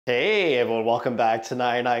Hey everyone, welcome back to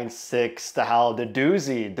 996 The Howl, the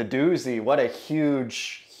doozy. What a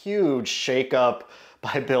huge shakeup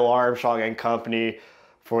by Bill Armstrong and company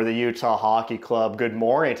for the Utah Hockey Club. Good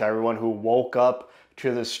morning to everyone who woke up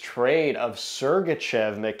to this trade of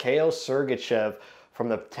Mikhail Sergachev from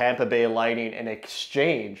the Tampa Bay Lightning in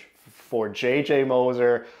exchange for JJ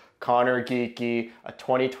Moser, Connor Geekie, a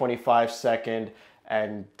 2025 second,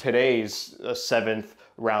 and today's seventh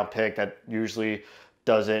round pick that usually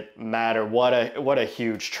doesn't matter. What a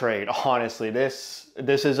huge trade. Honestly, this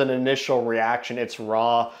is an initial reaction. It's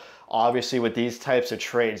raw. Obviously, with these types of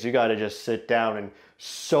trades, you got to just sit down and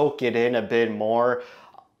soak it in a bit more.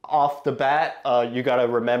 Off the bat, you got to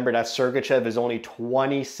remember that Sergachev is only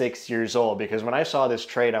 26 years old, because when I saw this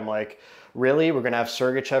trade, I'm like, really? We're going to have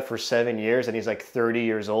Sergachev for 7 years and he's like 30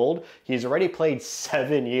 years old? He's already played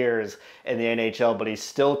 7 years in the NHL, but he's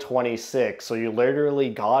still 26. So you literally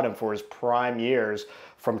got him for his prime years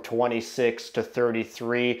from 26 to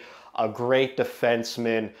 33. A great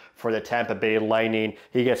defenseman for the Tampa Bay Lightning.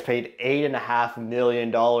 He gets paid $8.5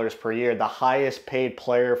 million per year, the highest paid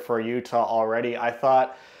player for Utah already. I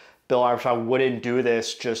thought Bill Armstrong wouldn't do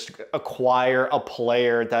this, just acquire a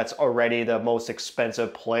player that's already the most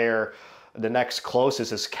expensive player. The next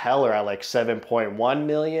closest is Keller at like 7.1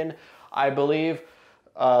 million, I believe.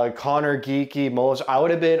 Connor Geekie, Moser, I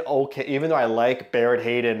would have been okay, even though I like Barrett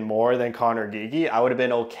Hayden more than Connor Geekie, I would have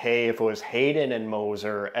been okay if it was Hayden and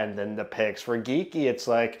Moser and then the picks. For Geekie, it's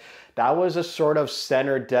like, that was a sort of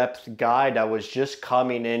center depth guy that was just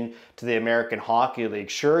coming in to the American Hockey League.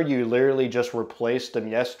 Sure, you literally just replaced him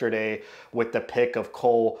yesterday with the pick of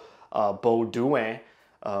Cole Baudouin.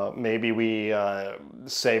 Maybe we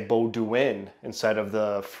say Baudouin instead of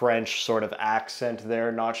the French sort of accent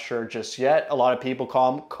there. Not sure just yet. A lot of people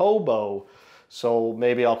call him Kobo. So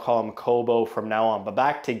maybe I'll call him Kobo from now on. But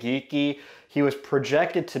back to Geekie, he was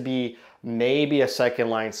projected to be maybe a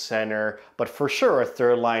second line center, but for sure a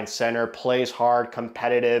third line center, plays hard,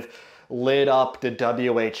 competitive, lit up the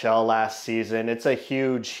WHL last season. It's a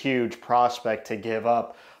huge prospect to give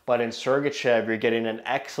up. But in Sergachev, you're getting an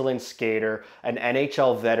excellent skater, an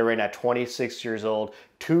NHL veteran at 26 years old,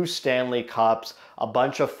 2 Stanley Cups, a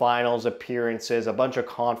bunch of finals appearances, a bunch of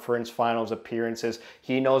conference finals appearances.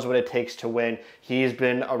 He knows what it takes to win. He's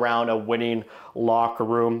been around a winning locker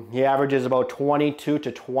room. He averages about 22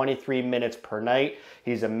 to 23 minutes per night.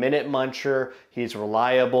 He's a minute muncher. He's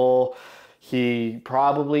reliable. He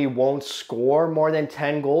probably won't score more than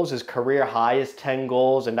 10 goals. His career high is 10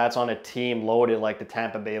 goals, and that's on a team loaded like the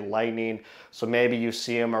Tampa Bay Lightning. So maybe you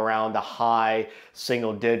see him around the high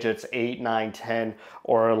single digits, 8, 9, 10,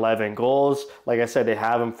 or 11 goals. Like I said, they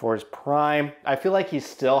have him for his prime. I feel like he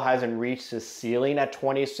still hasn't reached his ceiling at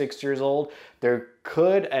 26 years old. There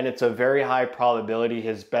could, and it's a very high probability,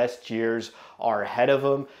 his best years are ahead of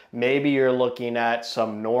him. Maybe you're looking at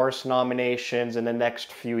some Norris nominations in the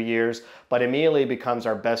next few years, but immediately becomes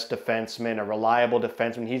our best defenseman, a reliable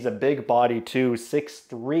defenseman. He's a big body too,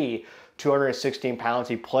 6'3", 216 pounds.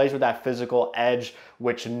 He plays with that physical edge,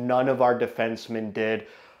 which none of our defensemen did.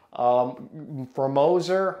 For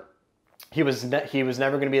Moser, he was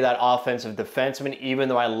never going to be that offensive defenseman, even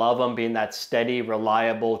though I love him being that steady,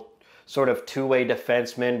 reliable, sort of two-way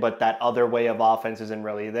defenseman, but that other way of offense isn't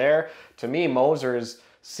really there. To me, Moser's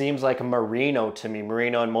seems like a Marino to me.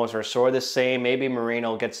 Marino and Moser are sort of the same. Maybe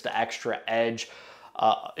Marino gets the extra edge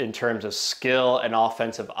in terms of skill and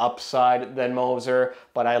offensive upside than Moser,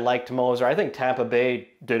 but I liked Moser. I think Tampa Bay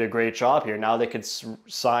did a great job here. Now they could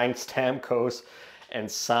sign Stamkos and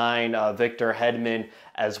sign Victor Hedman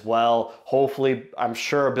as well. Hopefully, I'm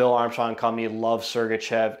sure Bill Armstrong and company loves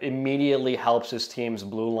Sergachev. Immediately helps his team's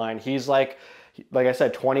blue line. He's like I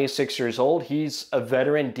said, 26 years old. He's a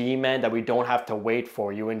veteran D-man that we don't have to wait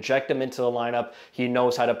for. You inject him into the lineup. He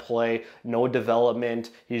knows how to play. No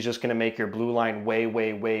development. He's just going to make your blue line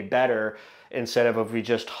way better. Instead of if we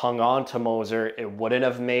just hung on to Moser, it wouldn't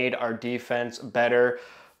have made our defense better.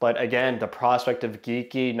 But again, the prospect of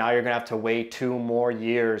Geekie, now you're going to have to wait 2 more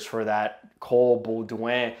years for that Cole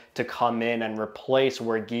Baudouin to come in and replace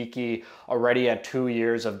where Geekie already had 2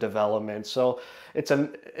 years of development. So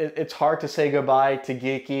it's hard to say goodbye to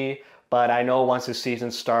Geekie, but I know once the season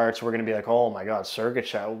starts, we're going to be like, oh my God,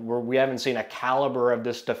 Sergachev. We haven't seen a caliber of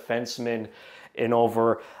this defenseman in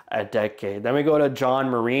over a decade. Then we go to John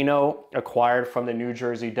Marino, acquired from the New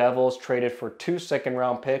Jersey Devils, traded for 2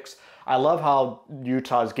 second-round picks. I love how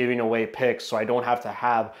Utah's giving away picks, so I don't have to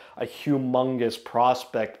have a humongous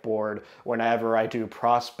prospect board whenever I do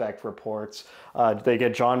prospect reports. They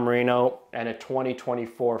get John Marino and a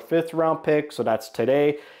 2024 fifth-round pick, so that's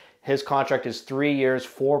today. His contract is 3 years,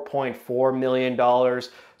 $4.4 million.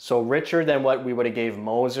 So richer than what we would have gave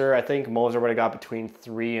Moser. I think Moser would have got between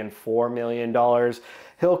 $3 and $4 million.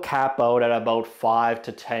 He'll cap out at about 5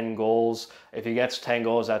 to 10 goals. If he gets 10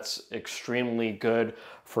 goals, that's extremely good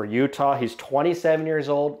for Utah. He's 27 years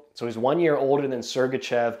old, so he's 1 year older than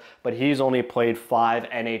Sergachev, but he's only played 5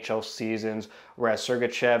 NHL seasons, whereas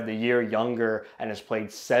Sergachev, the year younger, and has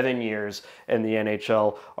played 7 years in the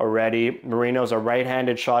NHL already. Marino's a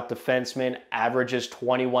right-handed shot defenseman, averages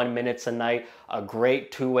 21 minutes a night, a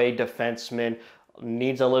great two-way defenseman.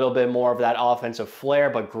 Needs a little bit more of that offensive flair,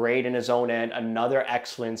 but great in his own end. Another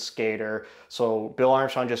excellent skater. So Bill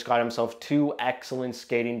Armstrong just got himself 2 excellent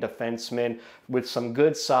skating defensemen with some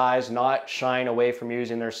good size, not shying away from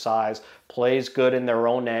using their size, plays good in their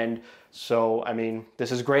own end. So, I mean,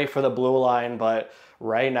 this is great for the blue line, but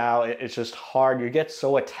right now it's just hard. You get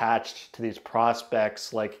so attached to these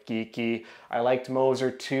prospects like Geekie. I liked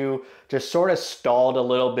Moser too. Just sort of stalled a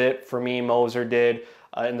little bit for me, Moser did.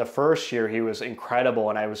 In the first year, he was incredible,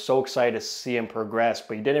 and I was so excited to see him progress,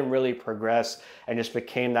 but he didn't really progress and just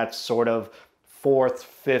became that sort of 4th,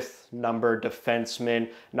 5th number defenseman,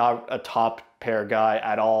 not a top pair guy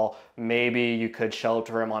at all. Maybe you could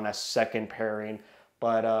shelter him on a second pairing,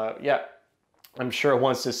 but yeah. I'm sure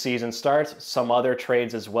once the season starts, some other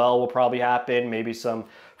trades as well will probably happen. Maybe some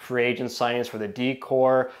free agent signings for the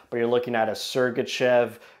D-core, but you're looking at a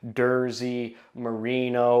Sergachev, Durzi,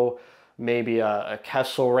 Marino, maybe a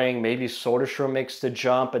Kesselring, maybe Soderstrom makes the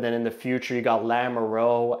jump, and then in the future you got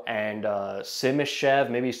Lamoureux and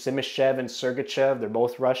Simishev, maybe Simishev and Sergachev, they're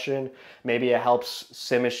both Russian. Maybe it helps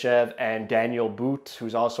Simishev and Daniel Boot,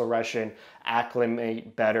 who's also Russian,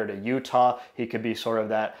 acclimate better to Utah. He could be sort of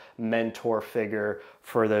that mentor figure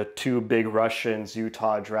for the 2 big Russians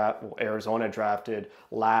Arizona drafted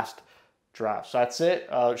last draft. So that's it.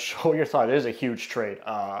 Show your thoughts. It is a huge trade.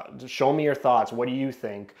 Show me your thoughts. What do you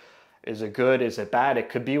think? Is it good? Is it bad? It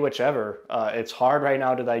could be whichever. It's hard right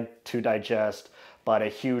now to digest, but a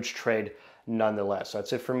huge trade nonetheless. So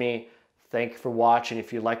that's it for me. Thank you for watching.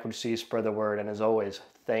 If you like what you see, spread the word. And as always,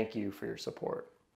 thank you for your support.